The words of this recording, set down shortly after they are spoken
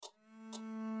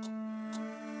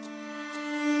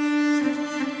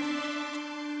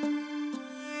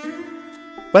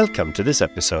Welcome to this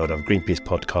episode of Greenpeace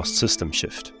podcast System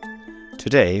Shift.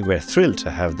 Today we're thrilled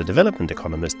to have the development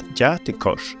economist Jayati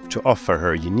Ghosh to offer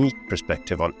her unique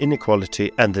perspective on inequality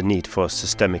and the need for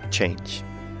systemic change.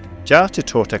 Jayati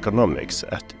taught economics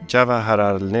at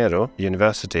Jawaharlal Nehru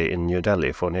University in New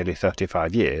Delhi for nearly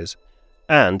 35 years,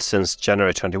 and since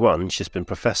January 21 she's been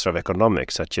Professor of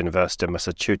Economics at University of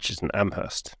Massachusetts in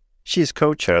Amherst. She is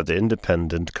co-chair of the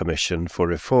Independent Commission for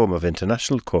Reform of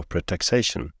International Corporate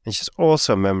Taxation, and she's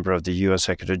also a member of the UN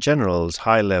Secretary General's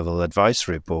High-Level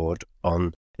Advisory Board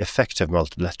on Effective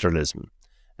Multilateralism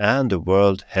and the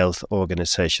World Health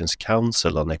Organization's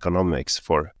Council on Economics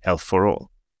for Health for All.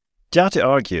 Jayati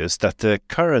argues that the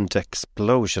current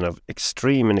explosion of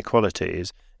extreme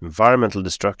inequalities, environmental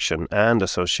destruction, and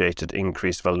associated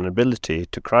increased vulnerability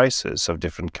to crises of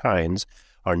different kinds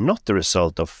are not the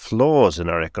result of flaws in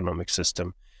our economic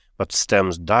system, but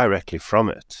stems directly from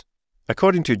it.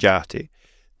 According to Jayati,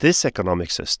 this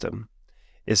economic system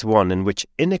is one in which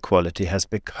inequality has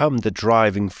become the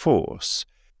driving force,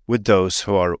 with those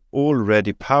who are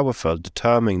already powerful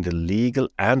determining the legal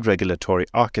and regulatory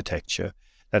architecture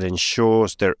that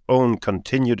ensures their own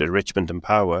continued enrichment and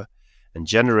power, and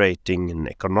generating an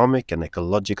economic and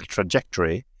ecological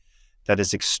trajectory that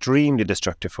is extremely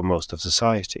destructive for most of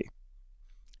society.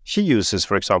 She uses,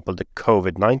 for example, the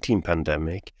COVID-19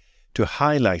 pandemic to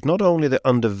highlight not only the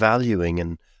undervaluing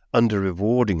and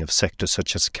under-rewarding of sectors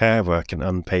such as care work and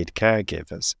unpaid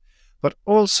caregivers, but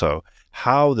also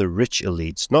how the rich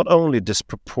elites not only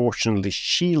disproportionately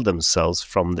shield themselves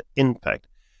from the impact,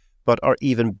 but are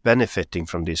even benefiting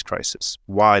from these crises,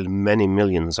 while many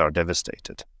millions are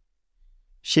devastated.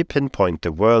 She pinpoints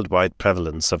the worldwide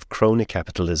prevalence of crony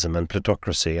capitalism and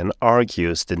plutocracy and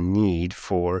argues the need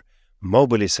for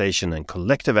mobilization and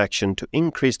collective action to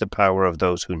increase the power of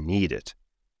those who need it.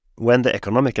 When the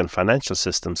economic and financial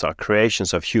systems are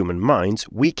creations of human minds,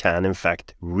 we can, in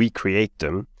fact, recreate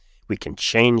them, we can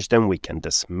change them, we can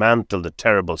dismantle the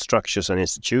terrible structures and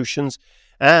institutions,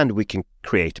 and we can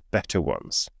create better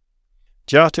ones.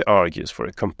 Jayati argues for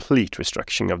a complete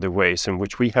restructuring of the ways in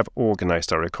which we have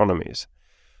organized our economies,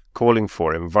 calling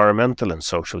for environmental and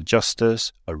social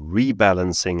justice, a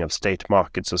rebalancing of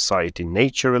state-market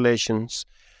society-nature relations,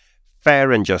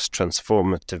 fair and just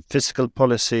transformative fiscal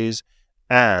policies,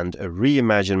 and a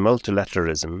reimagined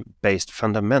multilateralism based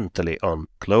fundamentally on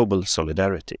global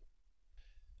solidarity.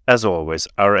 As always,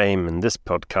 our aim in this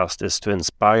podcast is to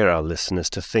inspire our listeners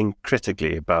to think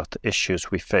critically about the issues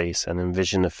we face and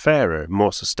envision a fairer,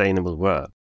 more sustainable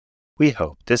world. We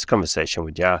hope this conversation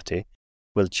with Jayati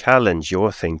will challenge your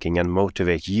thinking and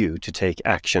motivate you to take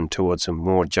action towards a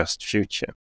more just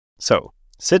future. So,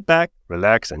 sit back,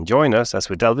 relax, and join us as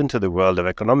we delve into the world of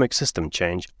economic system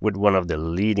change with one of the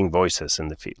leading voices in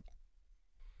the field.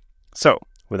 So,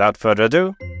 without further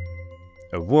ado,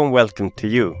 a warm welcome to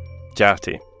you,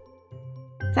 Jayati.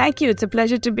 Thank you. It's a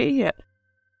pleasure to be here.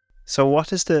 So,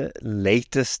 what is the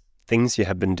latest things you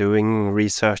have been doing,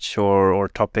 research or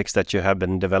topics that you have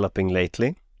been developing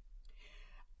lately?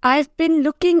 I've been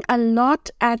looking a lot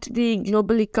at the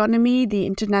global economy, the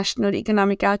international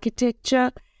economic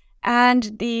architecture,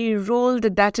 and the role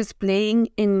that is playing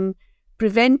in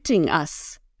preventing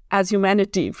us as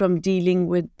humanity from dealing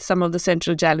with some of the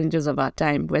central challenges of our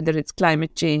time, whether it's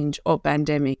climate change or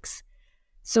pandemics.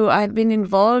 So I've been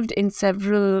involved in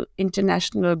several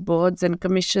international boards and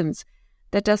commissions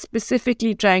that are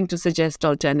specifically trying to suggest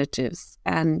alternatives.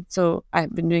 And so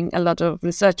I've been doing a lot of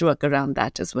research work around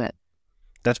that as well.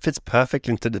 That fits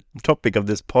perfectly into the topic of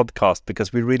this podcast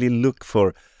because we really look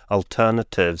for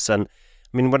alternatives. And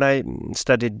I mean, when I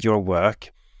studied your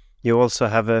work, you also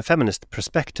have a feminist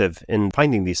perspective in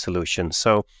finding these solutions.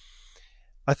 So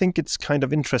I think it's kind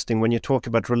of interesting when you talk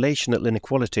about relational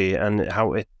inequality and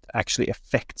how it actually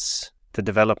affects the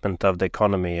development of the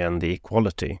economy and the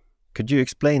equality. Could you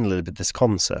explain a little bit this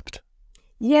concept?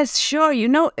 Yes, sure.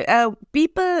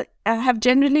 People have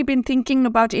generally been thinking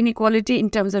about inequality in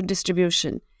terms of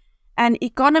distribution. And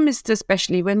economists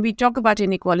especially, when we talk about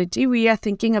inequality, we are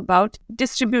thinking about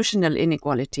distributional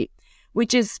inequality,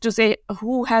 which is to say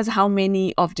who has how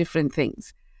many of different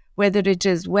things, whether it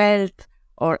is wealth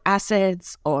or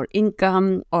assets or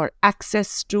income or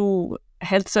access to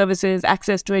health services,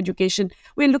 access to education.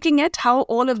 We're looking at how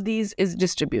all of these is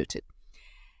distributed.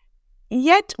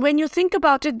 Yet, when you think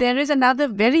about it, there is another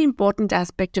very important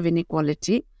aspect of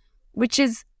inequality, which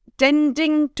is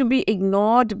tending to be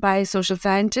ignored by social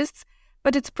scientists,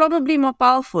 but it's probably more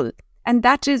powerful, and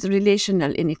that is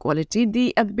relational inequality,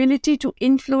 the ability to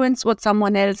influence what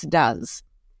someone else does.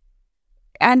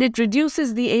 And it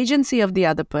reduces the agency of the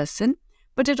other person,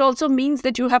 but it also means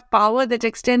that you have power that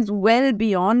extends well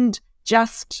beyond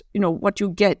just, what you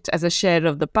get as a share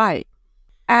of the pie.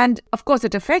 And of course,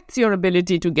 it affects your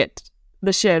ability to get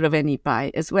the share of any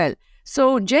pie as well.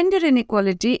 So gender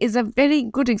inequality is a very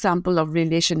good example of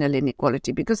relational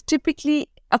inequality, because typically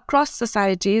across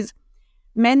societies,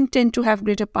 men tend to have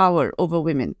greater power over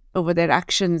women, over their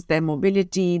actions, their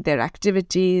mobility, their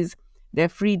activities, their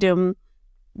freedom,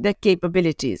 their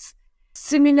capabilities.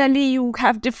 Similarly, you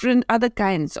have different other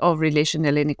kinds of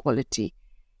relational inequality.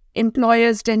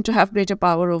 Employers tend to have greater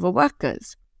power over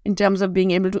workers in terms of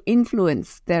being able to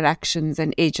influence their actions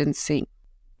and agency.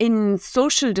 In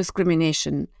social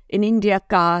discrimination, in India,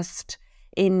 caste,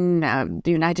 in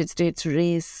the United States,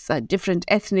 race, different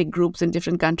ethnic groups in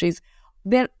different countries,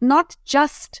 they're not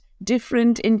just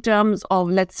different in terms of,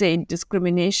 let's say,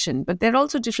 discrimination, but they're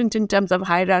also different in terms of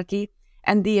hierarchy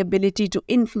and the ability to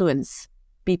influence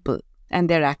people and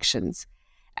their actions.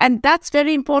 And that's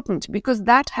very important, because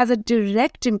that has a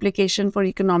direct implication for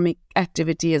economic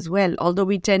activity as well, although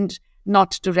we tend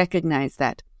not to recognize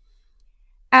that.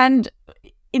 And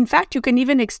in fact, you can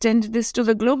even extend this to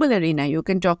the global arena. You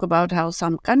can talk about how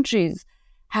some countries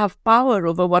have power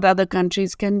over what other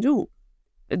countries can do.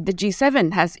 The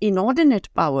G7 has inordinate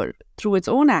power through its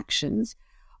own actions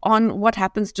on what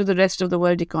happens to the rest of the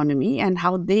world economy and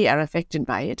how they are affected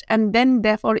by it, and then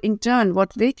therefore in turn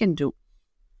what they can do.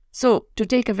 So to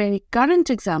take a very current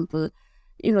example,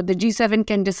 the G7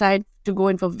 can decide to go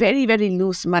in for very, very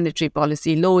loose monetary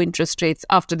policy, low interest rates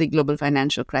after the global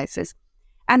financial crisis.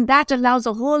 And that allows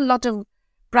a whole lot of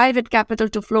private capital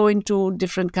to flow into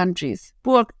different countries,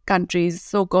 poor countries,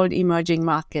 so-called emerging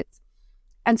markets.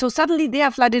 And so suddenly they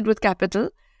are flooded with capital,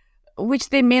 which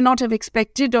they may not have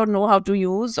expected or know how to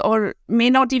use, or may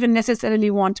not even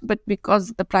necessarily want, but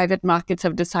because the private markets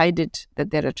have decided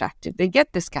that they're attractive, they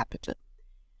get this capital.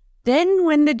 Then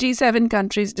when the G7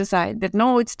 countries decide that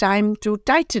no, it's time to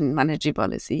tighten monetary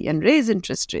policy and raise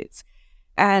interest rates,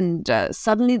 and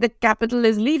suddenly the capital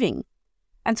is leaving.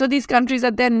 And so these countries are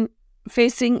then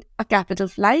facing a capital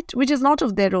flight, which is not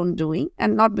of their own doing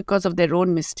and not because of their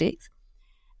own mistakes.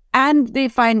 And they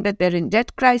find that they're in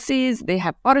debt crises, they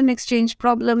have foreign exchange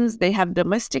problems, they have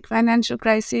domestic financial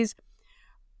crises.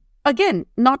 Again,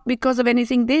 not because of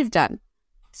anything they've done.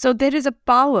 So there is a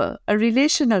power, a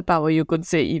relational power, you could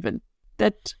say even,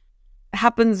 that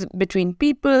happens between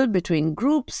people, between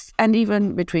groups, and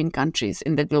even between countries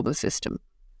in the global system.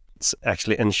 It's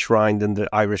actually enshrined in the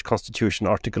Irish Constitution,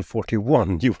 Article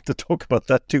 41. You want to talk about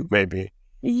that too, maybe?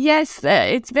 Yes,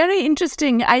 it's very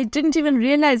interesting. I didn't even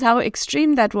realize how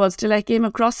extreme that was till I came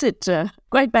across it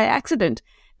quite by accident.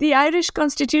 The Irish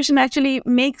Constitution actually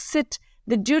makes it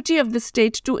the duty of the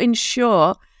state to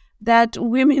ensure that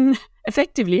women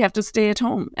effectively have to stay at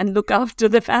home and look after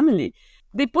the family.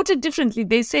 They put it differently.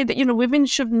 They say that, women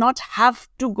should not have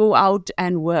to go out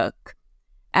and work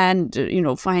and,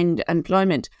 find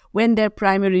employment when their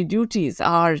primary duties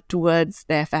are towards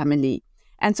their family.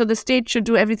 And so the state should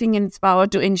do everything in its power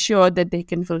to ensure that they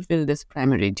can fulfill this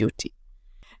primary duty.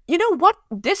 What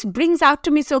this brings out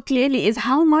to me so clearly is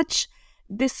how much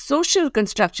this social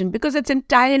construction, because it's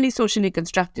entirely socially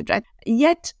constructed, right?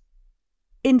 Yet,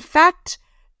 in fact,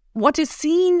 what is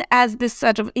seen as this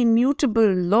sort of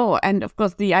immutable law, and of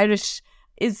course the Irish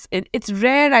it's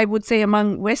rare, I would say,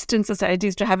 among Western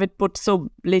societies to have it put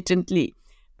so blatantly,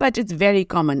 but it's very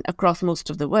common across most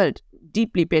of the world,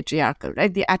 deeply patriarchal,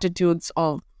 right? The attitudes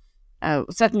of,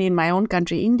 certainly in my own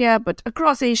country, India, but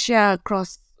across Asia,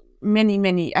 across many,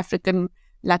 many African,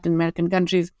 Latin American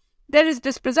countries, there is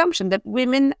this presumption that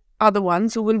women are the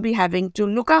ones who will be having to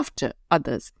look after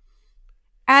others.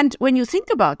 And when you think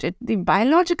about it, the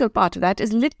biological part of that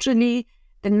is literally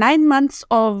the 9 months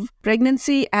of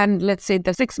pregnancy and let's say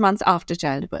the 6 months after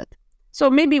childbirth. So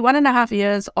maybe 1.5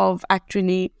 years of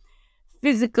actually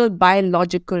physical,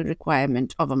 biological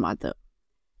requirement of a mother.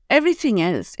 Everything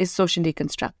else is socially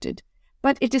constructed,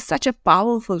 but it is such a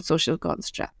powerful social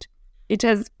construct. It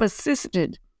has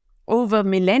persisted over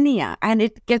millennia and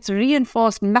it gets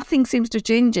reinforced. Nothing seems to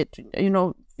change it.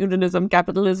 Feudalism,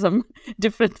 capitalism,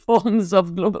 different forms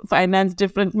of global finance,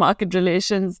 different market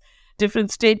relations,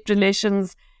 different state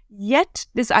relations. Yet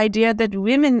this idea that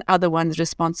women are the ones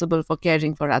responsible for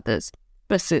caring for others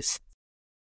persists.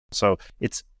 So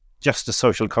it's just a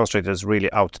social construct that's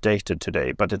really outdated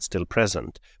today, but it's still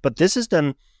present. But this is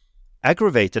then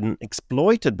aggravated and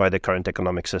exploited by the current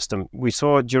economic system. We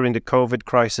saw during the COVID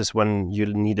crisis when you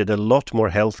needed a lot more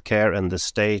healthcare and the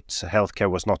state's healthcare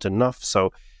was not enough.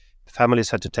 So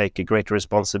families had to take a greater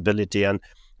responsibility. And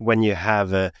when you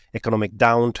have an economic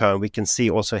downturn, we can see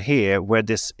also here where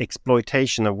this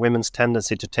exploitation of women's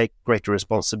tendency to take greater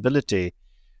responsibility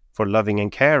for loving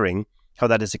and caring how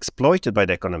that is exploited by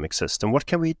the economic system. What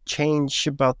can we change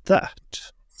about that?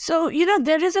 So,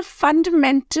 there is a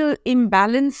fundamental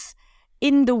imbalance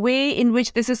in the way in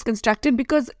which this is constructed,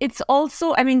 because it's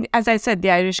also, as I said, the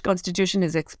Irish constitution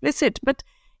is explicit, but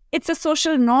it's a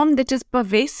social norm that is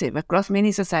pervasive across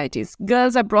many societies.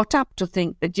 Girls are brought up to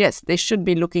think that, yes, they should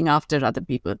be looking after other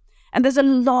people. And there's a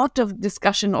lot of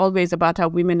discussion always about how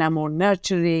women are more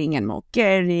nurturing and more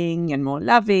caring and more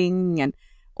loving and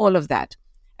all of that,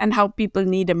 and how people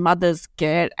need a mother's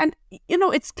care. And,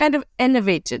 it's kind of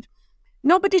elevated.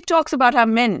 Nobody talks about how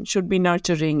men should be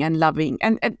nurturing and loving,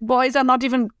 and boys are not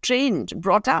even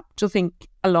brought up to think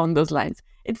along those lines.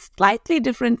 It's slightly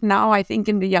different now, I think,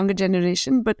 in the younger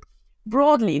generation, but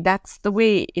broadly, that's the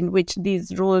way in which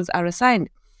these roles are assigned.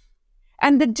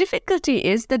 And the difficulty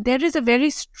is that there is a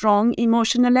very strong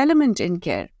emotional element in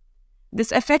care,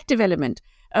 this affective element.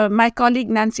 My colleague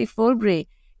Nancy Folbray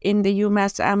in the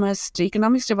UMass Amherst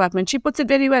Economics Department, she puts it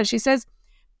very well. She says,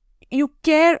 you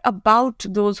care about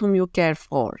those whom you care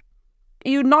for.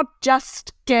 You're not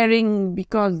just caring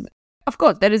because, of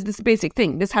course, there is this basic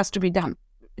thing. This has to be done.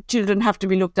 Children have to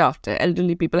be looked after.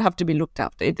 Elderly people have to be looked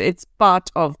after. It's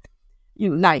part of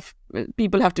life.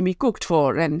 People have to be cooked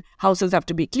for and houses have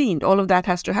to be cleaned. All of that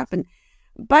has to happen.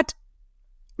 But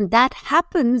that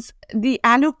happens, the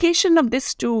allocation of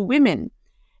this to women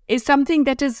is something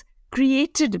that is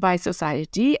created by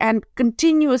society and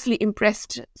continuously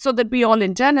impressed so that we all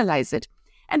internalize it.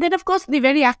 And then, of course, the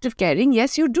very act of caring,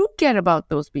 yes, you do care about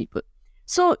those people.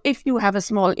 So if you have a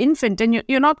small infant and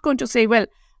you're not going to say, well,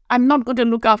 I'm not going to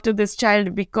look after this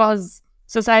child because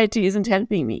society isn't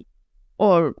helping me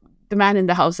or the man in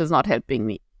the house is not helping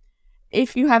me.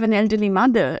 If you have an elderly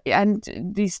mother and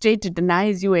the state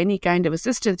denies you any kind of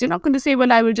assistance, you're not going to say,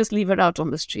 well, I will just leave her out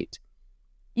on the street.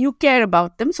 You care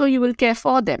about them, so you will care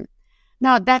for them.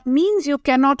 Now, that means you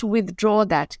cannot withdraw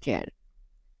that care.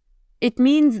 It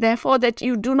means, therefore, that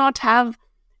you do not have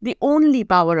the only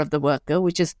power of the worker,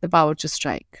 which is the power to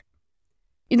strike.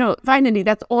 Finally,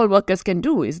 that's all workers can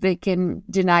do, is they can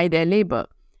deny their labor.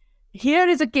 Here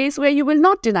is a case where you will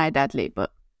not deny that labor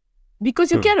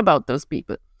because you care about those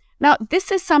people. Now,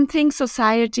 this is something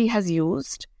society has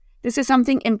used. This is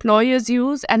something employers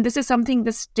use, and this is something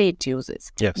the state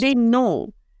uses. Yes. They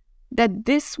know that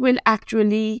this will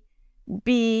actually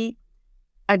be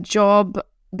a job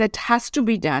that has to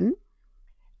be done,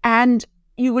 and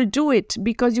you will do it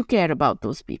because you care about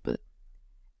those people.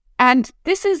 And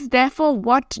this is therefore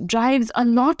what drives a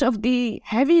lot of the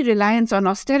heavy reliance on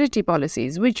austerity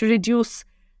policies, which reduce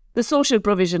the social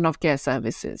provision of care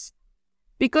services,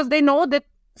 because they know that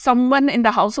someone in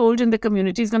the household, in the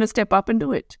community, is going to step up and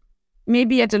do it.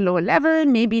 Maybe at a lower level,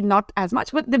 maybe not as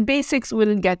much, but the basics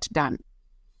will get done.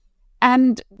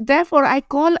 And therefore, I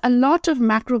call a lot of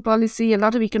macro policy, a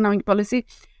lot of economic policy,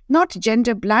 not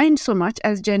gender blind so much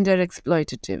as gender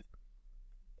exploitative.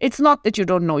 It's not that you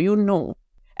don't know, you know,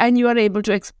 and you are able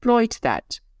to exploit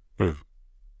that.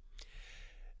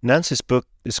 Nancy's book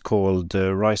is called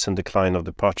Rise and Decline of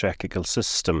the Patriarchal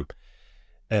System.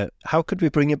 How could we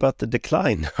bring about the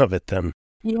decline of it then?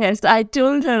 Yes, I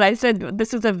told her, I said,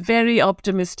 this is a very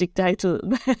optimistic title.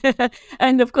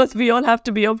 And of course, we all have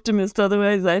to be optimists.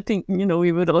 Otherwise, I think,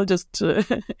 we would all just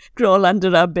crawl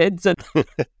under our beds.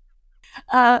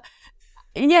 And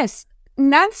yes,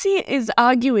 Nancy is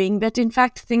arguing that, in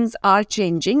fact, things are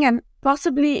changing. And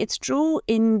possibly it's true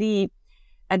in the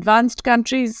advanced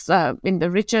countries, in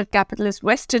the richer capitalist,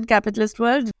 Western capitalist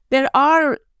world. There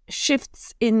are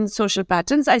shifts in social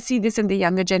patterns. I see this in the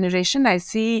younger generation. I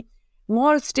see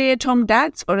more stay-at-home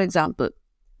dads, for example,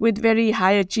 with very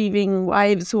high-achieving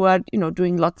wives who are,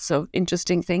 doing lots of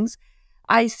interesting things.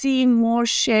 I see more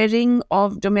sharing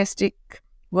of domestic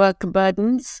work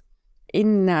burdens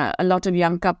in a lot of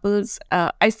young couples.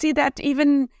 I see that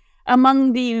even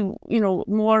among the,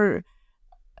 more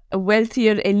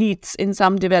wealthier elites in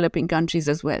some developing countries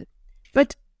as well.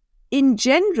 But in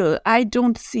general, I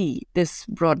don't see this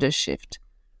broader shift.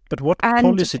 But what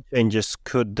policy changes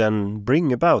could then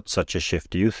bring about such a shift,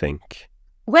 do you think?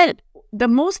 Well, the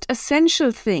most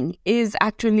essential thing is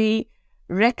actually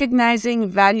recognizing,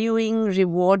 valuing,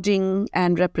 rewarding,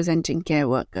 and representing care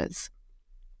workers.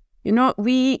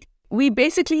 We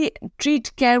basically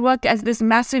treat care work as this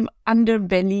massive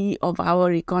underbelly of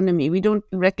our economy. We don't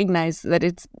recognize that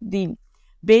it's the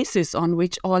basis on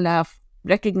which all our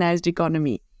recognized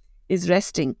economy is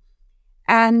resting.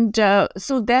 And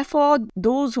so therefore,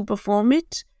 those who perform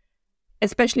it,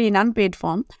 especially in unpaid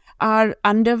form, are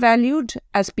undervalued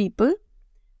as people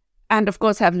and, of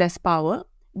course, have less power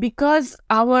because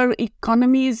our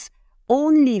economies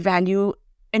only value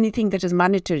anything that is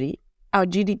monetary. our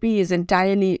GDP is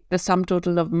entirely the sum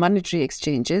total of monetary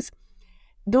exchanges.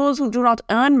 Those who do not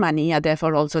earn money are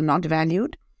therefore also not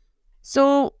valued.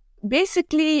 So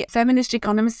basically, feminist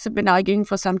economists have been arguing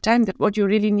for some time that what you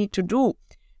really need to do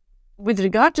with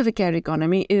regard to the care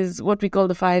economy is what we call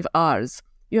the 5 R's.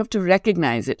 You have to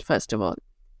recognize it, first of all.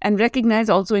 And recognize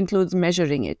also includes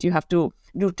measuring it. You have to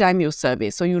do time use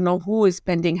surveys so you know who is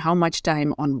spending how much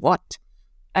time on what.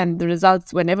 And the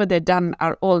results, whenever they're done,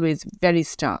 are always very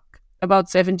stark. About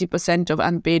 70% of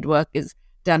unpaid work is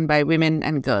done by women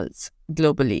and girls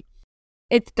globally.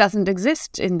 It doesn't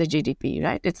exist in the GDP,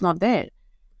 right? It's not there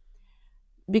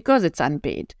because it's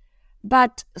unpaid.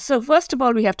 But so first of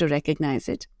all, we have to recognize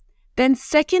it. Then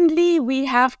secondly, we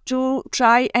have to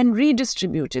try and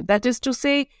redistribute it. That is to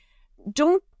say,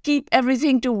 don't keep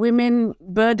everything to women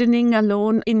burdening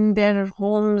alone in their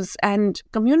homes and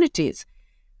communities.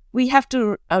 We have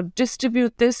to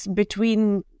distribute this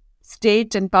between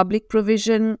state and public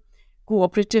provision,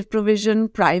 cooperative provision,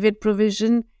 private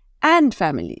provision, and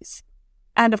families.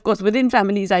 And of course, within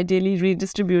families, ideally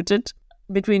redistribute it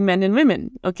between men and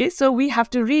women. Okay, so we have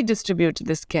to redistribute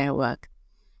this care work.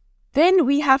 Then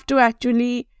we have to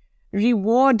actually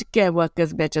reward care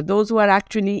workers better, those who are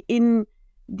actually in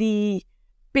the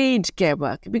paid care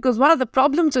work. Because one of the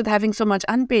problems with having so much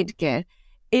unpaid care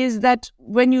is that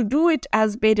when you do it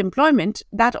as paid employment,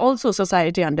 that also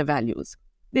society undervalues.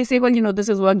 They say, well, this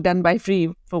is work done by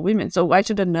free for women, so why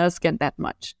should a nurse get that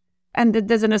much? And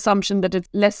there's an assumption that it's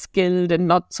less skilled and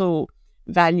not so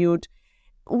valued.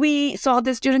 We saw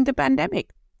this during the pandemic.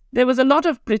 There was a lot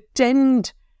of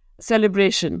pretend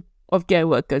celebration of care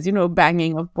workers,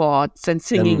 banging of pots and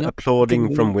singing. And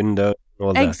applauding from windows,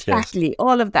 all that. Exactly, yes.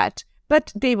 All of that.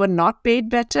 But they were not paid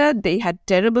better. They had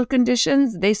terrible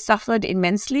conditions. They suffered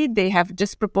immensely. They have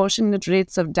disproportionate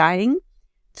rates of dying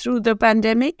through the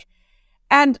pandemic.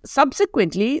 And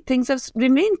subsequently, things have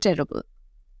remained terrible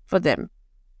for them.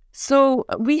 So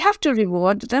we have to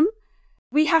reward them.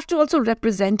 We have to also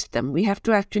represent them. We have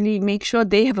to actually make sure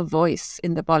they have a voice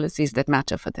in the policies that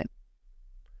matter for them.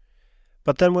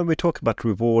 But then when we talk about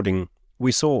rewarding,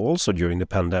 we saw also during the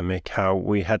pandemic how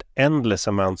we had endless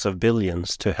amounts of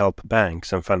billions to help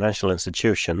banks and financial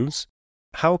institutions.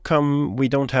 How come we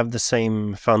don't have the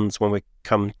same funds when we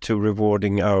come to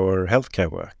rewarding our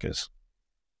healthcare workers?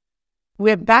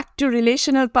 We're back to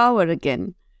relational power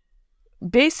again.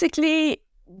 Basically,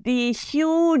 the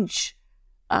huge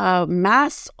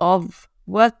mass of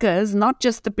workers, not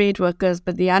just the paid workers,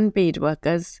 but the unpaid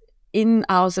workers in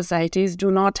our societies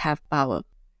do not have power.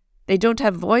 They don't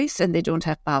have voice and they don't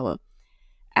have power.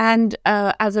 And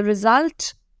as a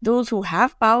result, those who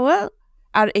have power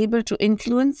are able to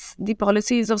influence the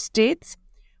policies of states.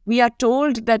 We are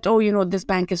told that, this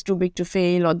bank is too big to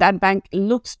fail, or that bank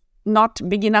looks not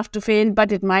big enough to fail,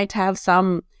 but it might have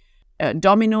some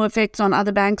domino effects on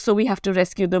other banks, so we have to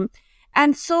rescue them.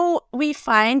 And so we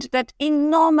find that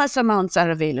enormous amounts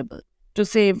are available to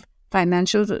save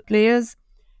financial players,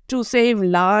 to save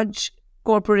large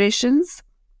corporations.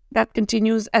 That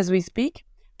continues as we speak,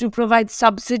 to provide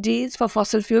subsidies for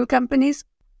fossil fuel companies.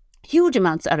 Huge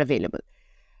amounts are available.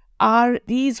 Are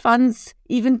these funds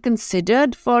even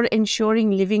considered for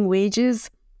ensuring living wages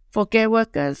for care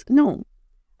workers? No.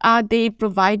 Are they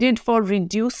provided for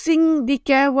reducing the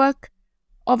care work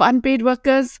of unpaid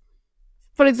workers?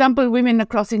 For example, women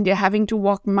across India having to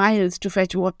walk miles to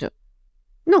fetch water.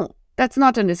 No, that's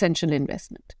not an essential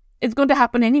investment. It's going to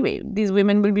happen anyway. These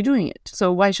women will be doing it.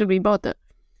 So why should we bother?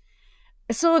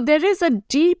 So there is a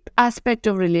deep aspect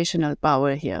of relational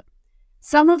power here.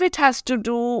 Some of it has to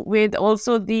do with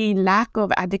also the lack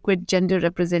of adequate gender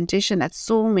representation at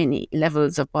so many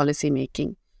levels of policy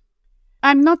making.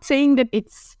 I'm not saying that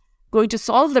it's going to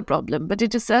solve the problem, but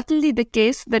it is certainly the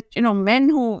case that, men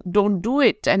who don't do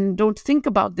it and don't think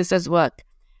about this as work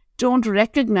don't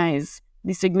recognize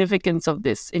the significance of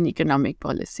this in economic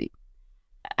policy.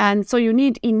 And so you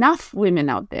need enough women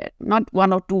out there, not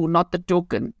one or two, not the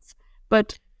tokens,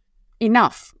 but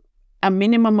enough, a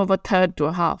minimum of a third to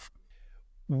a half.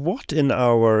 What in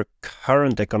our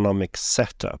current economic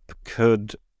setup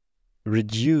could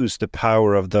reduce the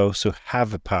power of those who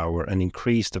have power and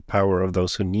increase the power of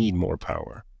those who need more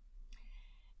power?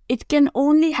 It can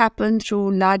only happen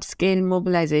through large-scale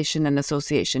mobilization and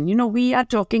association. We are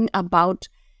talking about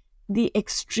the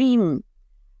extreme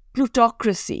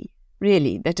plutocracy,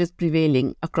 really, that is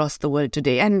prevailing across the world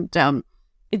today. And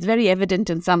it's very evident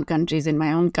in some countries. In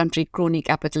my own country, crony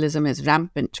capitalism is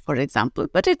rampant, for example.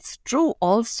 But it's true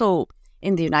also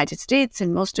in the United States,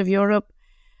 in most of Europe,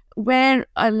 where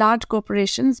large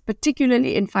corporations,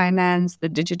 particularly in finance, the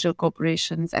digital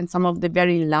corporations, and some of the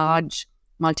very large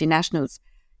multinationals,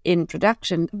 in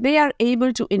production, they are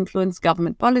able to influence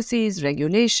government policies,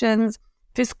 regulations,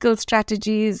 fiscal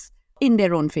strategies in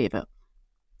their own favor.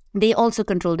 They also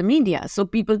control the media, so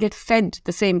people get fed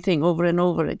the same thing over and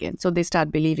over again, so they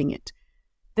start believing it.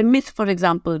 The myth, for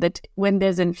example, that when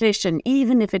there's inflation,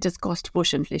 even if it is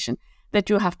cost-push inflation, that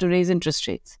you have to raise interest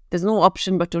rates. There's no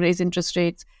option but to raise interest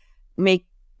rates, make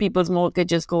people's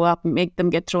mortgages go up, make them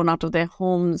get thrown out of their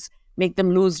homes, make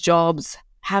them lose jobs,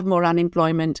 have more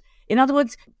unemployment. In other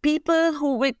words, people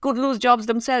who could lose jobs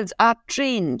themselves are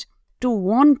trained to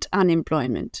want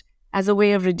unemployment as a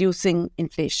way of reducing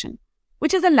inflation,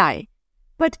 which is a lie.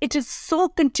 But it is so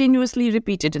continuously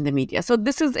repeated in the media. So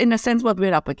this is, in a sense, what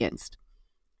we're up against.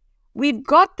 We've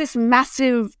got this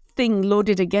massive thing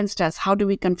loaded against us. How do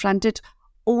we confront it?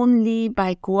 Only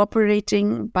by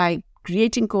cooperating, by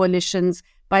creating coalitions,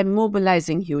 by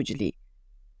mobilizing hugely.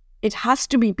 It has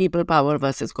to be people power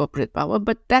versus corporate power,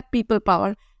 but that people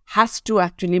power has to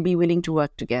actually be willing to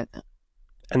work together.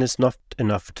 And it's not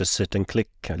enough to sit and click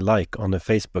like on a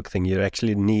Facebook thing. You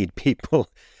actually need people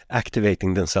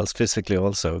activating themselves physically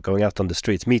also, going out on the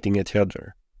streets, meeting each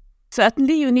other.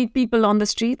 Certainly, you need people on the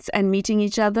streets and meeting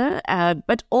each other,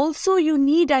 but also you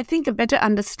need, I think, a better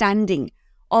understanding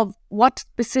of what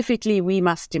specifically we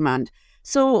must demand.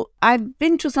 So I've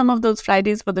been to some of those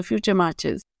Fridays for the Future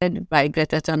marches led by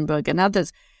Greta Thunberg and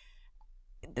others.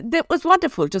 It was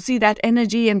wonderful to see that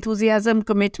energy, enthusiasm,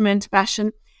 commitment,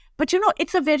 passion. But,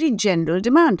 it's a very general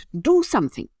demand. Do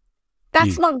something.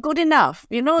 That's not good enough.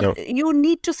 No. You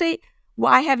need to say,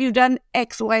 why have you done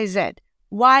X, Y, Z?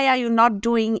 Why are you not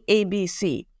doing A, B,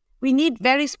 C? We need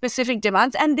very specific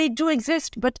demands, and they do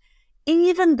exist. But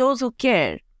even those who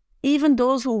care, even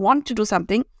those who want to do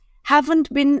something,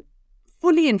 haven't been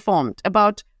fully informed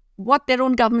about what their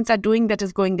own governments are doing that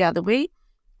is going the other way,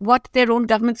 what their own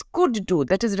governments could do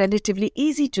that is relatively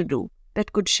easy to do,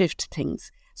 that could shift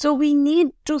things. So we need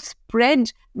to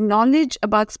spread knowledge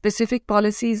about specific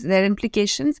policies, their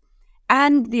implications,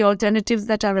 and the alternatives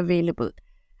that are available.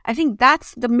 I think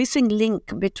that's the missing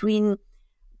link between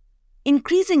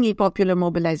increasingly popular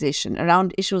mobilization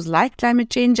around issues like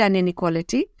climate change and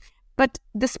inequality, but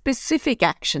the specific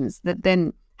actions that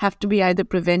then have to be either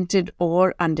prevented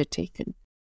or undertaken.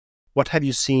 What have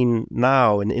you seen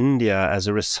now in India as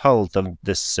a result of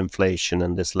this inflation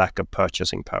and this lack of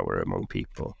purchasing power among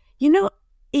people?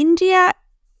 India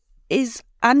is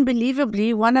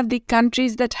unbelievably one of the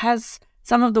countries that has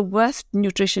some of the worst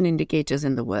nutrition indicators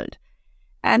in the world.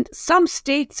 And some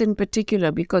states in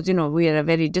particular, because, we are a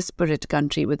very disparate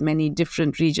country with many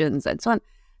different regions and so on.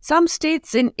 Some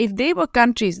states, if they were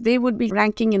countries, they would be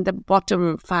ranking in the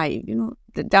bottom 5,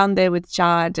 down there with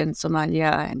Chad and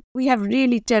Somalia. And we have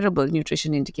really terrible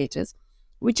nutrition indicators,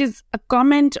 which is a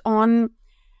comment on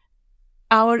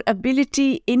our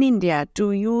ability in India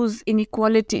to use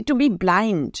inequality, to be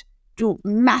blind to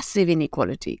massive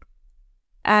inequality,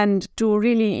 and to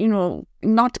really,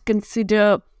 not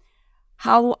consider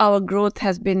how our growth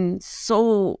has been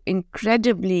so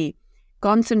incredibly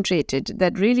concentrated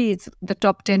that really it's the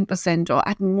top 10% or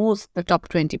at most the top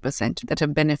 20% that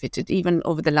have benefited even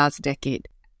over the last decade.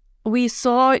 We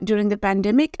saw during the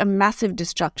pandemic a massive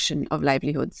destruction of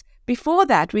livelihoods. Before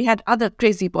that, we had other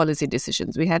crazy policy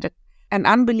decisions. We had an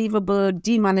unbelievable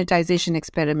demonetization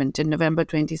experiment in November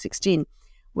 2016,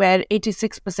 where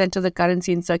 86% of the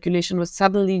currency in circulation was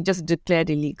suddenly just declared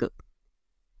illegal,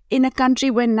 in a country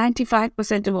where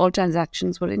 95% of all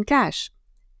transactions were in cash.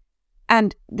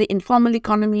 And the informal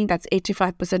economy, that's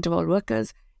 85% of all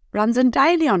workers, runs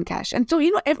entirely on cash. And so,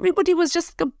 everybody was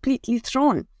just completely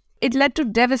thrown. It led to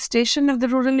devastation of the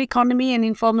rural economy and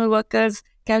informal workers,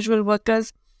 casual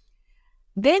workers.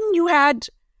 Then you had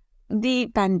the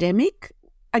pandemic.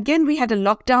 Again, we had a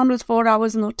lockdown with 4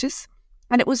 hours notice,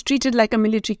 and it was treated like a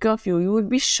military curfew. You would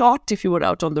be shot if you were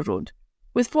out on the road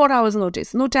with 4 hours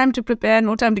notice. No time to prepare,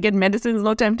 no time to get medicines,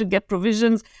 no time to get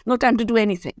provisions, no time to do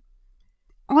anything.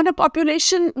 On a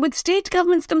population with state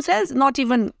governments themselves not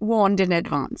even warned in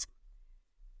advance.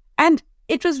 And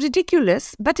it was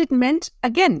ridiculous, but it meant,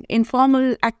 again,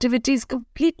 informal activities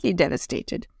completely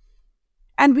devastated.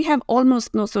 And we have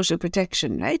almost no social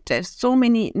protection, right? There's so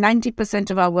many,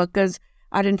 90% of our workers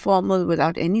are informal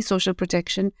without any social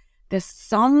protection. There's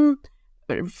some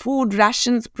food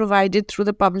rations provided through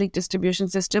the public distribution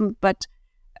system, but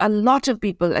a lot of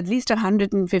people, at least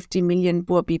 150 million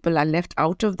poor people, are left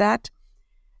out of that.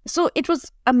 So it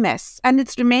was a mess, and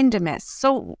it's remained a mess.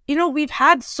 So, we've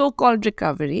had so-called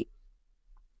recovery.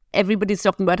 Everybody's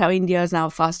talking about how India is now a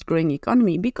fast-growing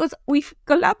economy because we've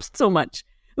collapsed so much.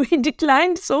 We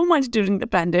declined so much during the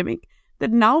pandemic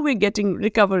that now we're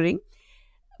recovering.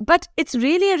 But it's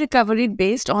really a recovery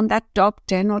based on that top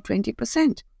 10 or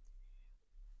 20%.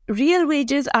 real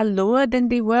wages are lower than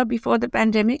they were before the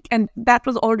pandemic, and that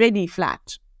was already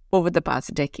flat over the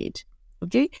past decade.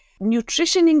 Okay,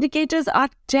 nutrition indicators are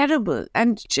terrible,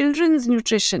 and children's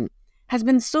nutrition has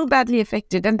been so badly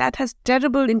affected, and that has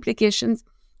terrible implications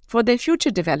for their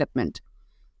future development.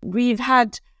 We've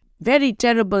had very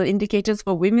terrible indicators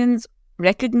for women's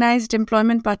recognized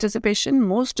employment participation.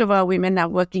 Most of our women are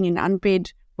working in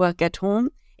unpaid work at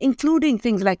home, including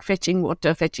things like fetching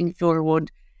water, fetching fuel wood,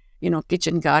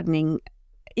 kitchen gardening,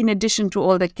 in addition to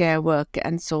all the care work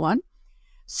and so on.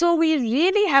 So we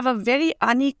really have a very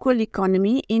unequal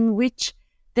economy in which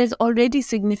there's already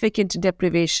significant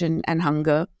deprivation and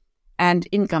hunger and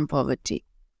income poverty.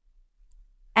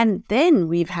 And then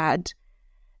we've had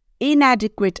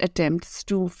inadequate attempts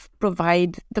to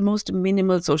provide the most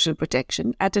minimal social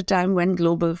protection at a time when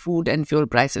global food and fuel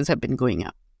prices have been going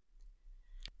up.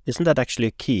 Isn't that actually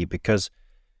a key? Because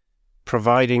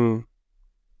providing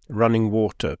running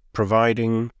water,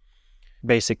 providing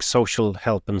basic social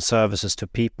help and services to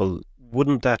people,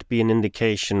 wouldn't that be an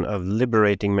indication of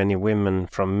liberating many women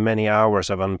from many hours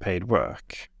of unpaid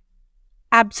work?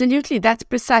 Absolutely. That's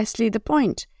precisely the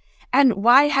point. And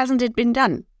why hasn't it been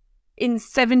done? In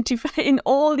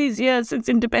all these years since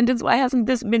independence, why hasn't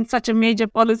this been such a major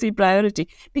policy priority?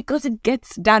 Because it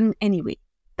gets done anyway.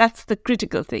 That's the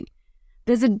critical thing.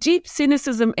 There's a deep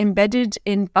cynicism embedded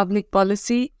in public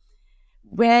policy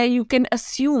where you can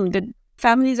assume that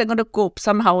families are going to cope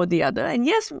somehow or the other. And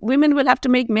yes, women will have to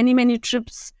make many, many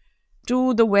trips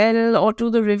to the well or to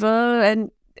the river.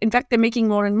 And in fact, they're making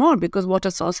more and more because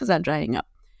water sources are drying up.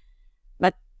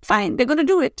 But fine, they're going to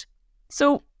do it.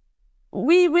 So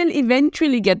we will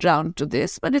eventually get round to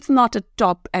this, but it's not a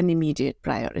top and immediate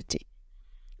priority.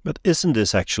 But isn't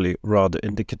this actually rather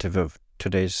indicative of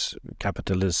today's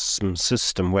capitalism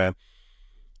system where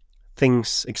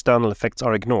external effects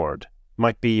are ignored?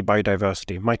 Might be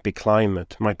biodiversity, might be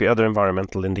climate, might be other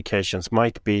environmental indications,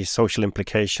 might be social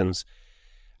implications.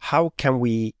 How can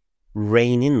we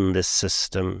rein in this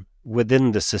system,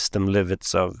 within the system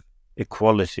limits of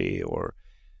equality or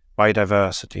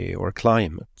biodiversity or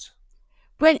climate?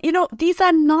 Well, these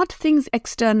are not things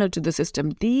external to the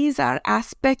system. These are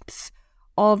aspects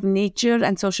of nature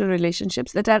and social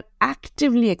relationships that are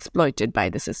actively exploited by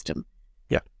the system.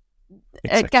 Yeah,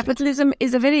 exactly. Capitalism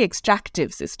is a very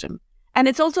extractive system. And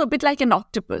it's also a bit like an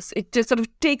octopus. It just sort of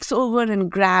takes over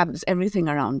and grabs everything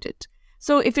around it.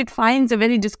 So if it finds a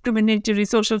very discriminatory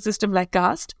social system like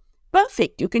caste,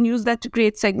 perfect. You can use that to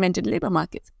create segmented labor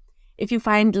markets. If you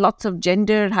find lots of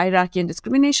gender hierarchy and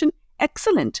discrimination,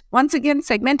 excellent. Once again,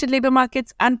 segmented labor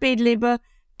markets, unpaid labor,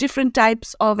 different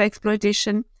types of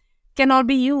exploitation can all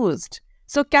be used.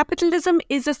 So capitalism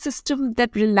is a system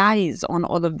that relies on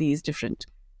all of these different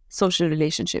social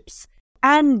relationships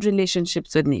and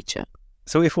relationships with nature.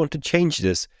 So if we want to change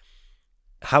this,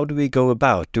 how do we go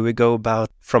about? Do we go about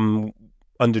from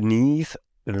underneath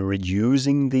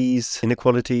reducing these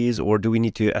inequalities, or do we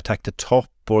need to attack the top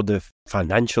or the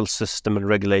financial system and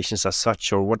regulations as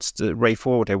such, or what's the way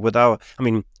forward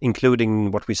here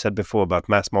including what we said before about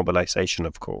mass mobilization,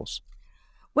 of course?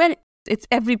 Well, it's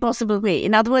every possible way.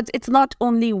 In other words, it's not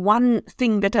only one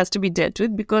thing that has to be dealt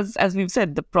with because, as we've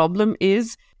said, the problem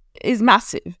is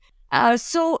massive.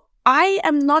 So I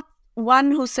am not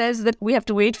one who says that we have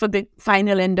to wait for the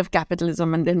final end of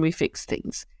capitalism and then we fix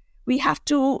things. We have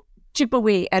to chip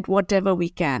away at whatever we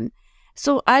can.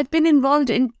 So I've been involved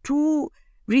in 2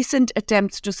 recent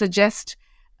attempts to suggest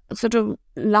sort of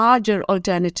larger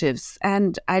alternatives,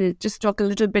 and I'll just talk a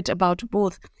little bit about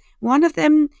both. One of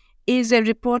them is a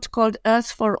report called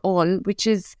Earth for All, which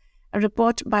is a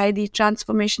report by the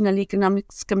Transformational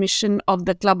Economics Commission of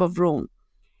the Club of Rome.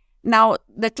 Now,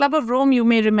 the Club of Rome, you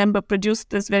may remember, produced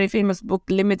this very famous book,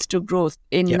 Limits to Growth,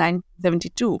 in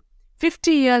 1972.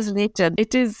 50 years later,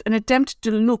 it is an attempt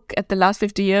to look at the last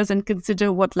 50 years and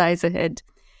consider what lies ahead.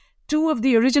 2 of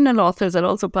the original authors are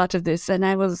also part of this, and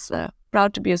I was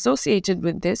proud to be associated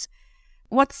with this.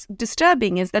 What's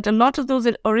disturbing is that a lot of those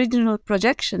original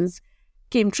projections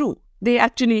came true. They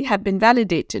actually have been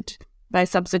validated by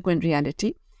subsequent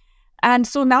reality. And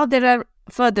so now there are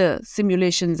further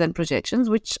simulations and projections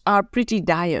which are pretty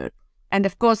dire. And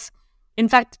of course, in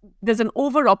fact, there's an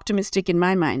over-optimistic, in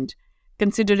my mind,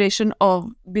 consideration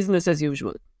of business as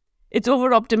usual. It's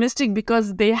over-optimistic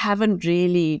because they haven't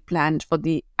really planned for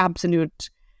the absolute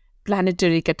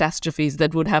planetary catastrophes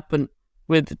that would happen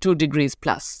with 2 degrees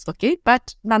plus, okay?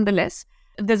 But nonetheless,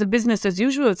 there's a business as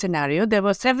usual scenario. There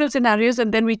were several scenarios,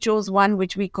 and then we chose one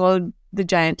which we called the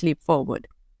giant leap forward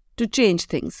to change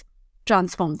things,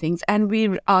 transform things. And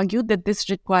we argued that this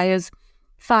requires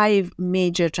 5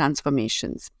 major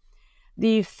transformations.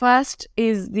 The first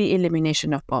is the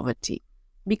elimination of poverty,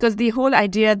 because the whole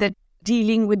idea that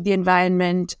dealing with the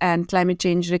environment and climate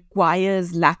change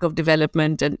requires lack of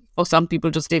development and for some people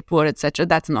to stay poor, etc.,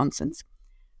 that's nonsense.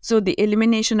 So the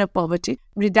elimination of poverty,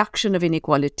 reduction of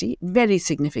inequality, very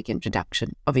significant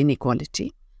reduction of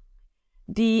inequality,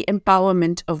 the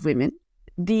empowerment of women,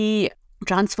 the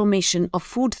transformation of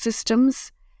food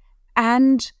systems,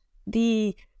 and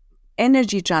the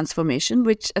energy transformation,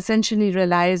 which essentially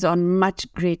relies on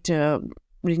much greater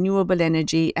renewable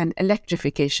energy and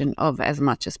electrification of as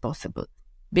much as possible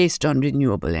based on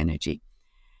renewable energy.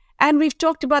 And we've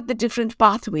talked about the different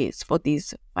pathways for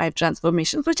these 5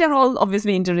 transformations, which are all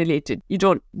obviously interrelated. You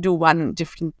don't do one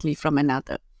differently from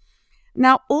another.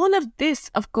 Now, all of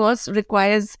this, of course,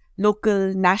 requires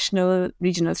local, national,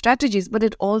 regional strategies, but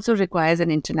it also requires an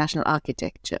international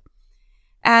architecture.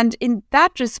 And in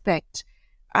that respect,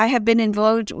 I have been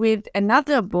involved with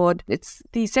another board. It's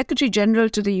the Secretary General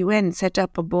to the UN set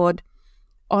up a board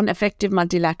on effective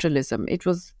multilateralism. It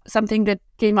was something that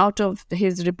came out of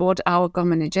his report, Our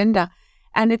Common Agenda,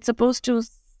 and it's supposed to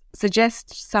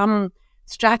suggest some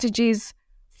strategies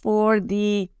for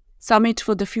the Summit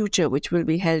for the Future, which will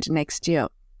be held next year.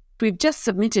 We've just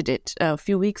submitted it a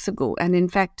few weeks ago, and in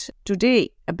fact,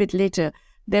 today, a bit later,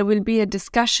 there will be a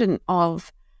discussion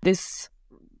of this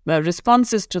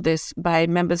responses to this by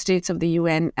member states of the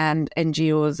UN and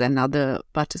NGOs and other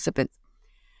participants.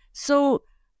 So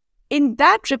in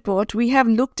that report, we have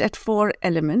looked at 4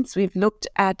 elements. We've looked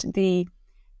at the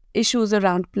issues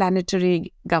around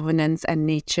planetary governance and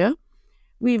nature.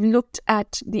 We've looked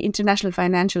at the international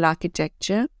financial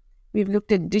architecture. We've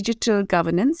looked at digital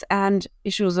governance and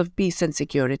issues of peace and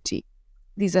security.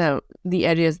 These are the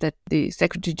areas that the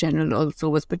Secretary General also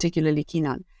was particularly keen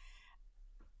on.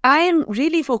 I am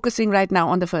really focusing right now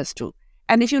on the first 2.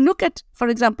 And if you look at, for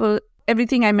example,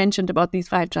 everything I mentioned about these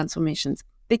 5 transformations,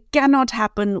 they cannot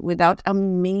happen without a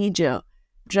major,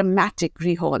 dramatic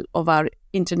rehaul of our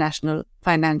international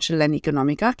financial and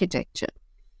economic architecture.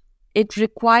 It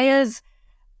requires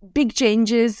big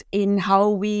changes in how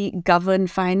we govern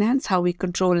finance, how we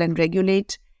control and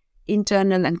regulate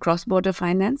internal and cross-border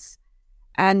finance,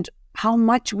 and how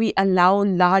much we allow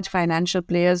large financial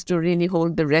players to really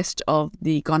hold the rest of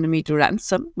the economy to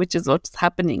ransom, which is what's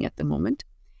happening at the moment.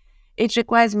 It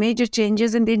requires major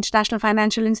changes in the international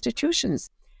financial institutions.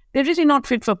 They're really not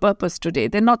fit for purpose today.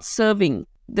 They're not serving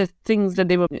the things that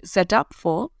they were set up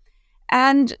for,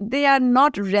 and they are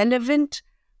not relevant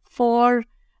for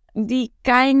the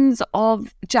kinds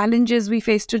of challenges we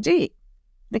face today.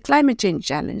 The climate change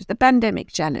challenge, the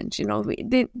pandemic challenge,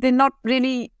 they're not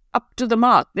really up to the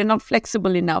mark. They're not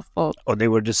flexible enough. Or they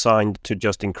were designed to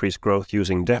just increase growth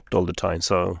using debt all the time.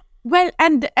 So well,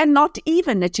 and not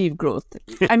even achieve growth.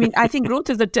 I mean, I think growth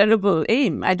is a terrible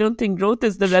aim. I don't think growth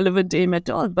is the relevant aim at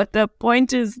all. But the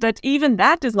point is that even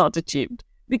that is not achieved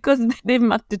because they've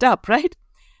mucked it up, right?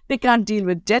 They can't deal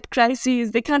with debt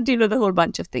crises. They can't deal with a whole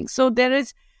bunch of things. So there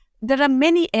are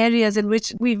many areas in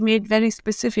which we've made very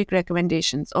specific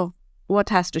recommendations of what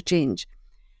has to change,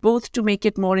 both to make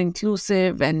it more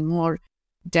inclusive and more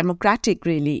democratic,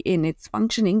 really, in its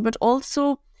functioning, but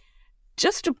also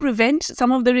just to prevent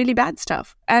some of the really bad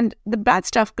stuff. And the bad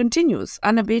stuff continues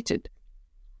unabated.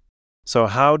 So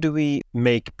how do we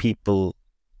make people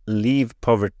leave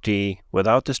poverty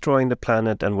without destroying the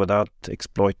planet and without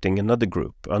exploiting another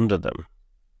group under them?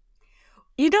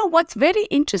 What's very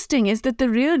interesting is that the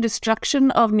real destruction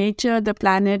of nature, the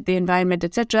planet, the environment,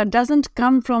 etc., doesn't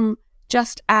come from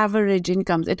just average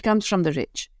incomes. It comes from the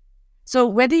rich. So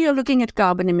whether you're looking at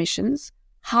carbon emissions,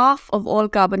 half of all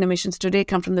carbon emissions today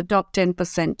come from the top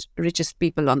 10% richest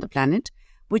people on the planet,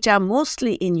 which are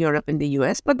mostly in Europe and the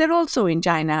US, but they're also in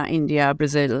China, India,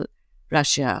 Brazil,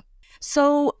 Russia.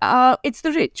 So it's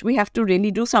the rich. We have to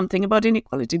really do something about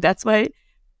inequality. That's why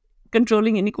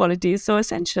controlling inequality is so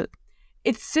essential.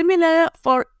 It's similar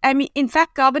in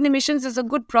fact, carbon emissions is a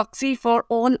good proxy for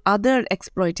all other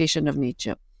exploitation of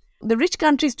nature. The rich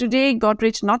countries today got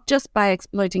rich not just by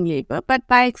exploiting labor, but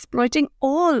by exploiting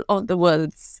all of the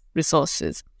world's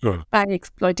resources, by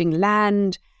exploiting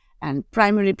land and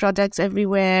primary products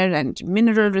everywhere and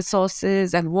mineral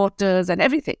resources and waters and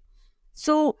everything.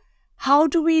 So how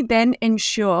do we then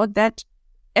ensure that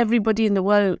everybody in the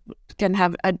world can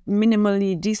have a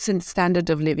minimally decent standard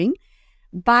of living?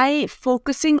 By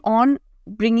focusing on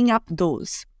bringing up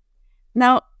those.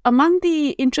 Now, among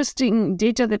the interesting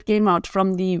data that came out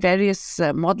from the various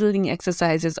modeling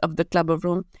exercises of the Club of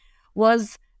Rome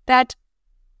was that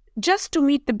just to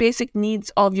meet the basic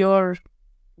needs of your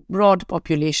broad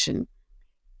population,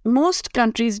 most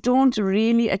countries don't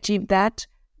really achieve that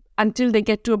until they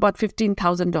get to about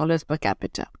 $15,000 per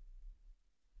capita.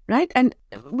 right? And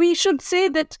we should say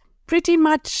that pretty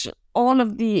much all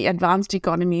of the advanced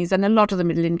economies and a lot of the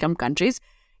middle income countries,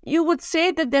 you would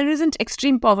say that there isn't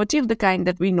extreme poverty of the kind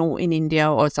that we know in India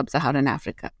or sub-Saharan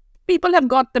Africa. People have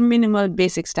got the minimal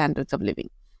basic standards of living.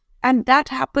 And that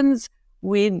happens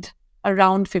with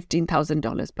around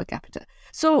 $15,000 per capita.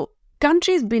 So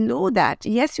countries below that,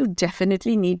 yes, you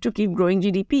definitely need to keep growing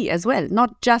GDP as well.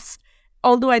 Not just,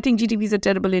 although I think GDP is a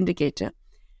terrible indicator,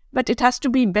 but it has to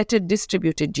be better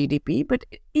distributed GDP. But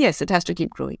yes, it has to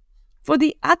keep growing. For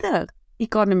the other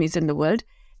economies in the world,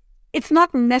 it's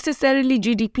not necessarily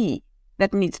GDP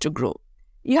that needs to grow.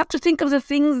 You have to think of the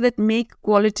things that make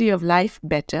quality of life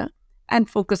better and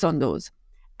focus on those.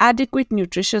 Adequate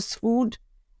nutritious food,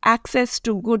 access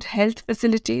to good health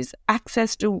facilities,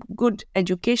 access to good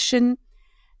education,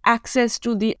 access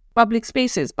to the public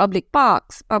spaces, public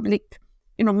parks, public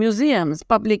museums,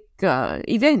 public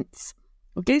events.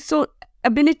 Okay, so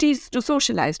abilities to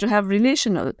socialize, to have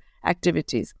relational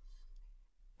activities.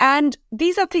 And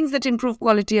these are things that improve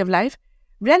quality of life.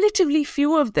 Relatively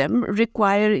few of them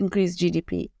require increased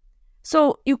GDP.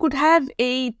 So you could have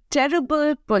a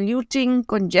terrible, polluting,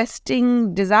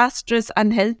 congesting, disastrous,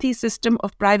 unhealthy system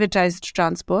of privatized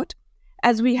transport,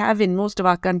 as we have in most of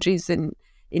our countries in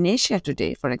Asia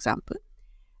today, for example.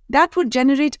 That would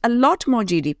generate a lot more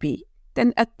GDP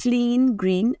than a clean,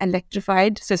 green,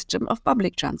 electrified system of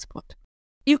public transport.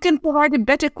 You can provide a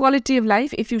better quality of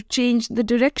life if you change the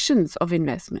directions of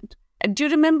investment. Do you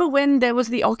remember when there was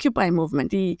the Occupy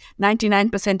movement, the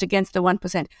 99% against the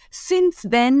 1%? Since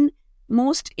then,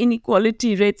 most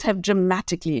inequality rates have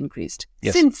dramatically increased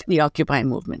since the Occupy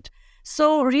movement.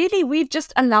 So really, we've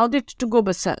just allowed it to go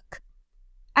berserk.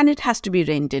 And it has to be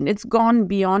reined in. It's gone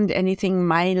beyond anything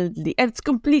mildly. It's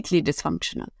completely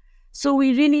dysfunctional. So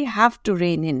we really have to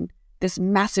rein in this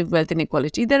massive wealth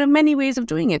inequality. There are many ways of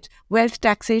doing it. Wealth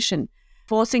taxation,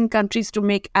 forcing countries to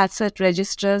make asset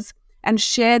registers and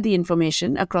share the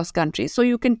information across countries so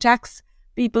you can tax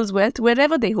people's wealth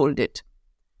wherever they hold it.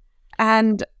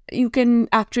 And you can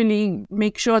actually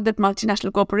make sure that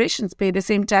multinational corporations pay the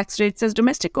same tax rates as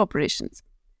domestic corporations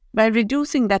by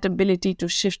reducing that ability to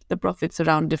shift the profits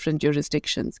around different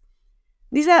jurisdictions.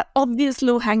 These are obvious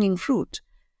low-hanging fruit.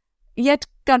 Yet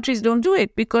countries don't do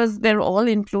it because they're all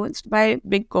influenced by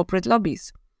big corporate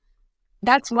lobbies.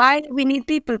 That's why we need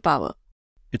people power.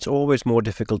 It's always more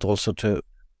difficult also to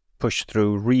push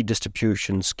through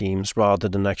redistribution schemes rather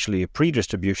than actually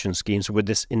pre-distribution schemes where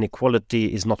this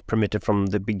inequality is not permitted from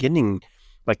the beginning,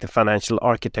 like the financial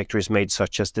architecture is made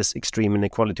such as this extreme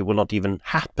inequality will not even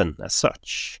happen as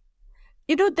such.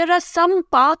 There are some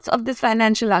parts of this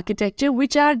financial architecture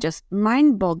which are just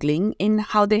mind-boggling in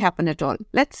how they happen at all.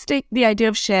 Let's take the idea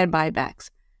of share buybacks.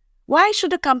 Why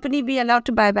should a company be allowed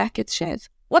to buy back its shares?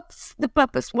 What's the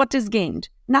purpose? What is gained?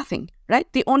 Nothing, right?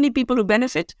 The only people who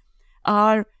benefit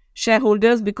are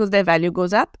shareholders because their value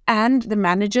goes up and the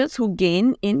managers who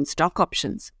gain in stock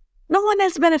options. No one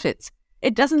else benefits.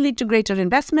 It doesn't lead to greater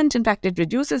investment. In fact, it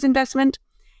reduces investment.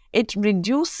 It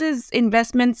reduces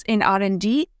investments in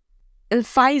R&D.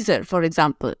 Pfizer, for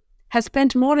example, has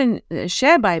spent more in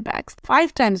share buybacks,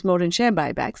 5 times more in share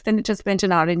buybacks than it has spent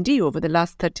in R&D over the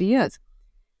last 30 years.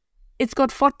 It's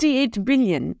got 48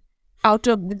 billion out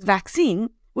of the vaccine,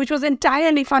 which was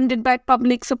entirely funded by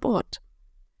public support.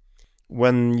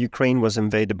 When Ukraine was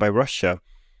invaded by Russia,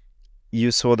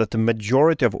 you saw that the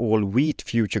majority of all wheat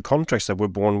future contracts that were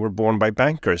born by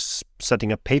bankers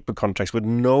setting up paper contracts with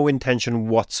no intention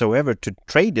whatsoever to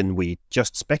trade in wheat,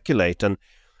 just speculate.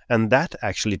 And that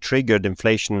actually triggered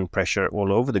inflation pressure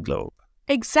all over the globe.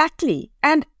 Exactly.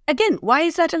 And again, why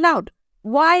is that allowed?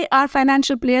 Why are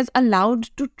financial players allowed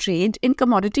to trade in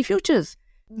commodity futures?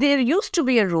 There used to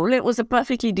be a rule, it was a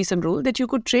perfectly decent rule, that you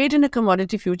could trade in a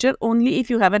commodity future only if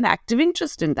you have an active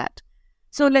interest in that.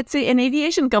 So let's say an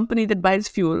aviation company that buys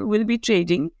fuel will be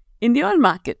trading in the oil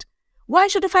market. Why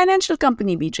should a financial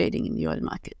company be trading in the oil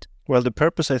market? Well, the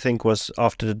purpose, I think, was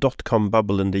after the dot-com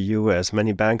bubble in the US,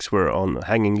 many banks were on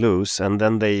hanging loose, and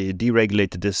then they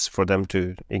deregulated this for them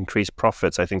to increase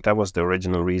profits. I think that was the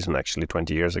original reason, actually,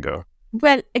 20 years ago.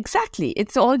 Well, exactly.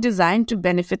 It's all designed to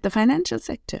benefit the financial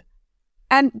sector.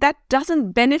 And that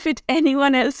doesn't benefit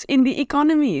anyone else in the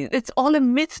economy. It's all a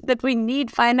myth that we need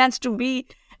finance to be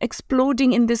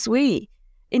exploding in this way.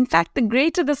 In fact, the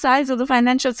greater the size of the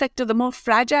financial sector, the more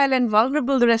fragile and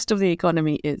vulnerable the rest of the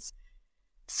economy is.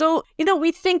 So,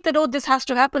 we think that, this has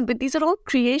to happen, but these are all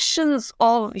creations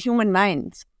of human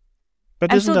minds.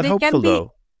 But isn't that hopeful,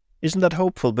 though? Isn't that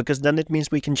hopeful? Because then it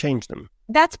means we can change them.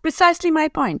 That's precisely my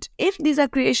point. If these are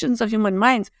creations of human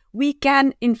minds, we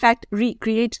can, in fact,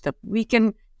 recreate them. We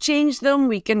can change them.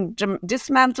 We can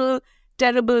dismantle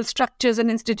terrible structures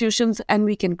and institutions, and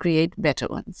we can create better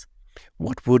ones.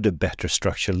 What would a better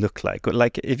structure look like?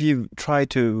 Like if you try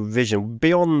to vision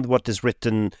beyond what is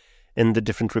written in the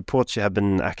different reports you have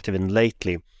been active in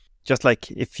lately, just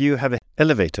like if you have an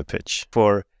elevator pitch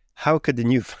for how could the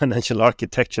new financial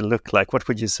architecture look like, what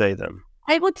would you say then?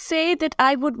 I would say that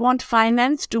I would want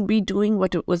finance to be doing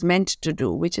what it was meant to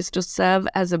do, which is to serve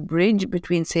as a bridge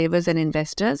between savers and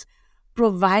investors,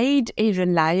 provide a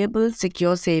reliable,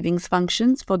 secure savings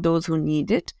functions for those who need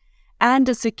it, and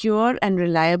a secure and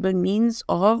reliable means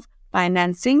of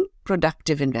financing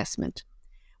productive investment,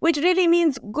 which really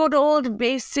means good old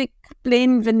basic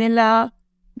plain vanilla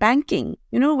banking,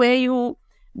 where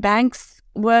banks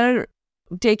were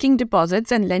taking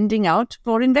deposits and lending out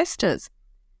for investors.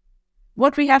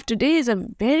 What we have today is a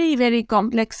very, very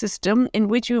complex system in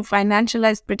which you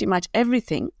financialize pretty much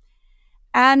everything.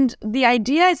 And the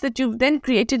idea is that you've then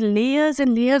created layers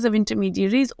and layers of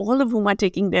intermediaries, all of whom are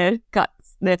taking their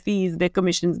cuts, their fees, their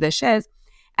commissions, their shares.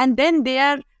 And then they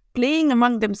are playing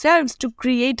among themselves to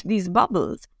create these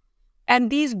bubbles. And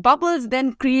these bubbles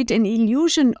then create an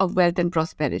illusion of wealth and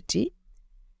prosperity.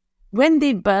 When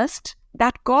they burst,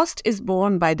 that cost is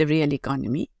borne by the real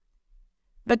economy.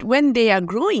 But when they are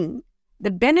growing,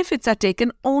 the benefits are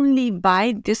taken only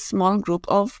by this small group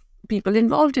of people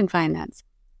involved in finance.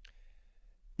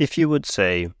 If you would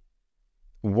say,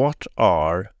 what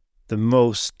are the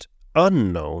most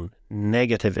unknown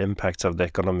negative impacts of the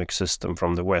economic system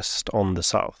from the West on the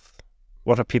South?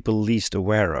 What are people least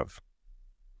aware of?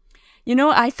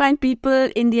 I find people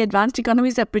in the advanced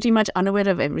economies are pretty much unaware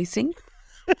of everything.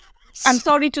 I'm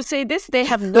sorry to say this, they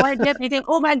have no idea. They think,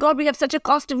 oh my God, we have such a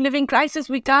cost of living crisis,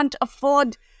 we can't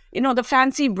afford the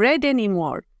fancy bread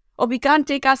anymore, or we can't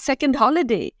take our second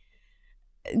holiday.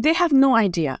 They have no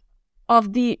idea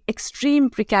of the extreme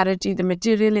precarity, the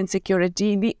material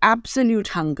insecurity, the absolute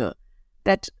hunger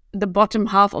that the bottom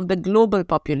half of the global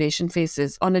population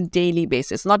faces on a daily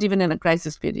basis, not even in a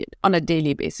crisis period, on a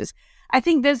daily basis. I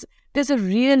think there's a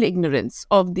real ignorance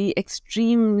of the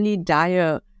extremely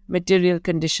dire material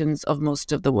conditions of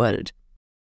most of the world.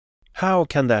 How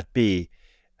can that be?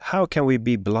 How can we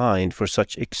be blind for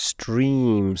such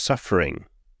extreme suffering?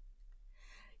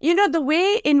 The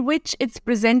way in which it's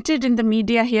presented in the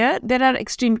media here, there are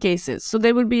extreme cases. So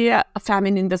there will be a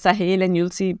famine in the Sahel and you'll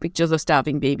see pictures of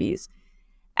starving babies.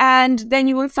 And then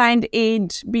you will find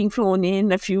aid being flown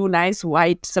in, a few nice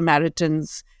white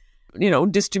Samaritans,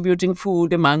 distributing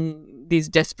food among these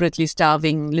desperately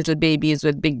starving little babies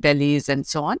with big bellies and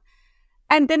so on.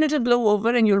 And then it'll blow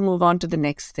over and you'll move on to the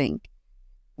next thing.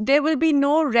 There will be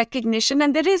no recognition,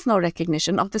 and there is no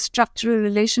recognition of the structural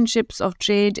relationships of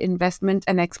trade, investment,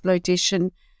 and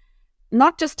exploitation,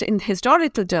 not just in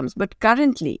historical terms, but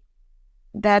currently,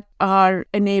 that are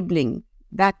enabling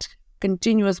that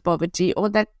continuous poverty or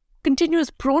that continuous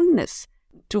proneness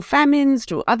to famines,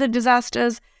 to other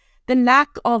disasters, the lack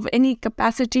of any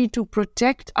capacity to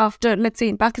protect after, let's say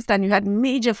in Pakistan, you had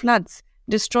major floods,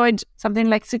 destroyed something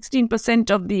like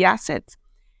 16% of the assets.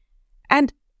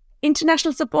 And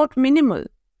international support minimal.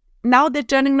 Now they're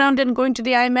turning around and going to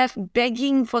the IMF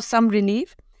begging for some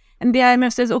relief. And the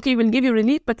IMF says, okay, we'll give you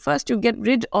relief, but first you get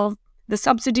rid of the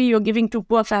subsidy you're giving to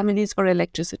poor families for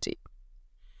electricity.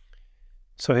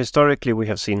 So historically we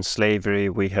have seen slavery,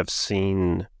 we have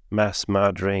seen mass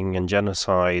murdering and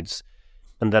genocides.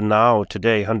 And then now,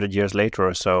 today, 100 years later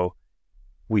or so,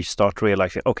 we start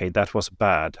realizing, okay, that was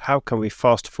bad. How can we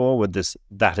fast forward this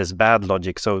that is bad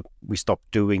logic so we stop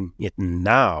doing it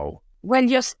now? Well,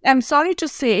 yes, I'm sorry to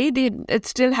say it's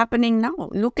still happening now.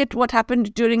 Look at what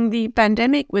happened during the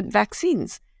pandemic with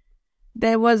vaccines.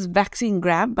 There was vaccine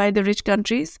grab by the rich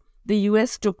countries. The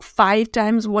US took 5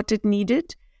 times what it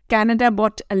needed. Canada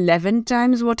bought 11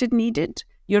 times what it needed.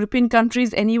 European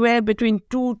countries anywhere between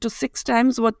 2 to 6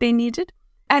 times what they needed.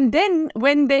 And then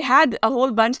when they had a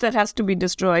whole bunch that has to be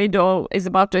destroyed or is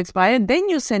about to expire, then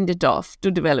you send it off to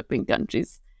developing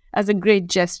countries as a great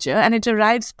gesture. And it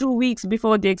arrives 2 weeks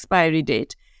before the expiry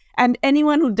date. And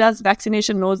anyone who does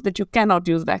vaccination knows that you cannot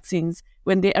use vaccines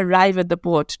when they arrive at the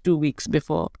port 2 weeks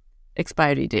before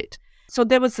expiry date. So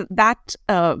there was that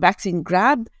vaccine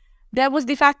grab. There was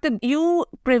the fact that you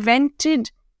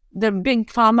prevented the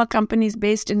big pharma companies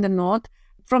based in the north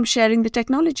from sharing the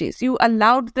technologies. You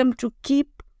allowed them to keep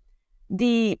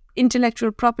the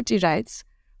intellectual property rights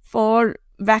for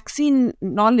vaccine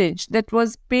knowledge that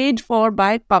was paid for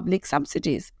by public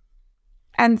subsidies.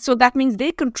 And so that means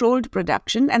they controlled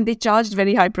production and they charged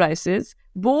very high prices,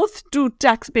 both to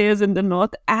taxpayers in the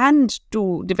north and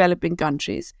to developing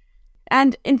countries.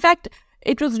 And in fact,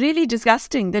 it was really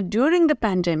disgusting that during the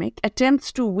pandemic,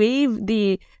 attempts to waive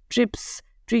the TRIPS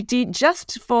treaty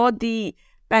just for the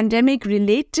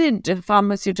pandemic-related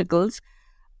pharmaceuticals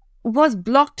was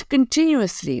blocked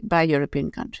continuously by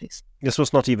European countries. This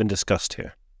was not even discussed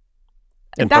here.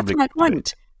 That's my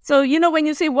point. So, when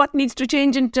you say what needs to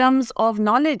change in terms of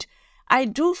knowledge, I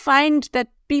do find that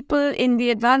people in the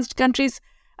advanced countries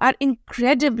are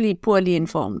incredibly poorly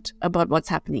informed about what's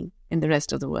happening in the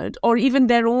rest of the world, or even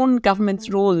their own government's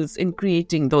roles in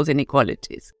creating those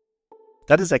inequalities.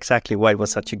 That is exactly why it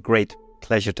was such a great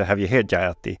pleasure to have you here,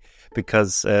 Jayati,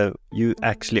 because you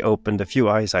actually opened a few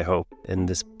eyes, I hope, in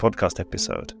this podcast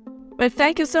episode. Well,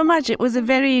 thank you so much. It was a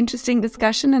very interesting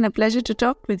discussion and a pleasure to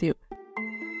talk with you.